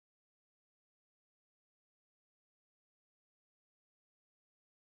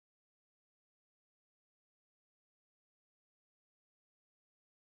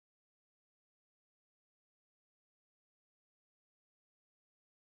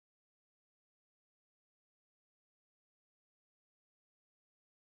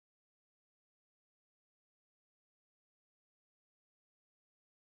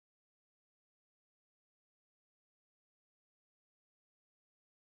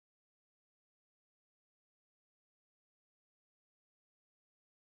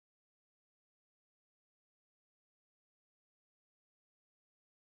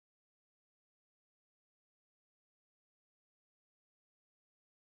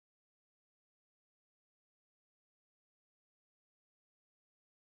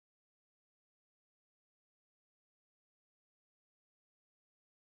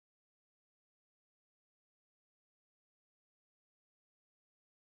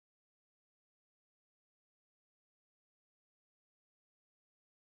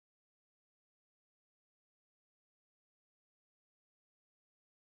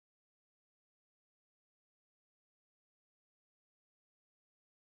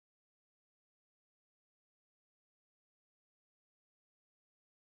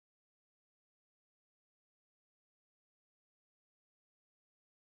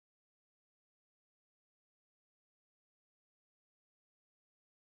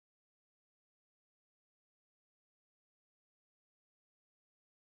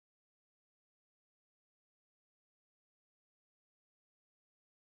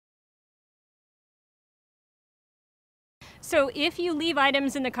So if you leave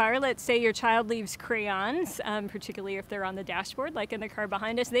items in the car, let's say your child leaves crayons, particularly if they're on the dashboard, like in the car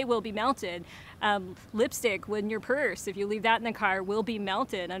behind us, they will be melted. Lipstick in your purse, if you leave that in the car, will be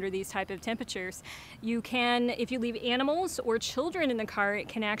melted under these type of temperatures. You can, if you leave animals or children in the car, it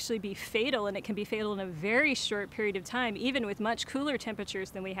can actually be fatal, and it can be fatal in a very short period of time, even with much cooler temperatures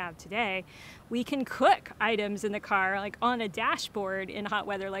than we have today. We can cook items in the car, like on a dashboard in hot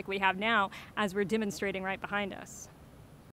weather like we have now, as we're demonstrating right behind us.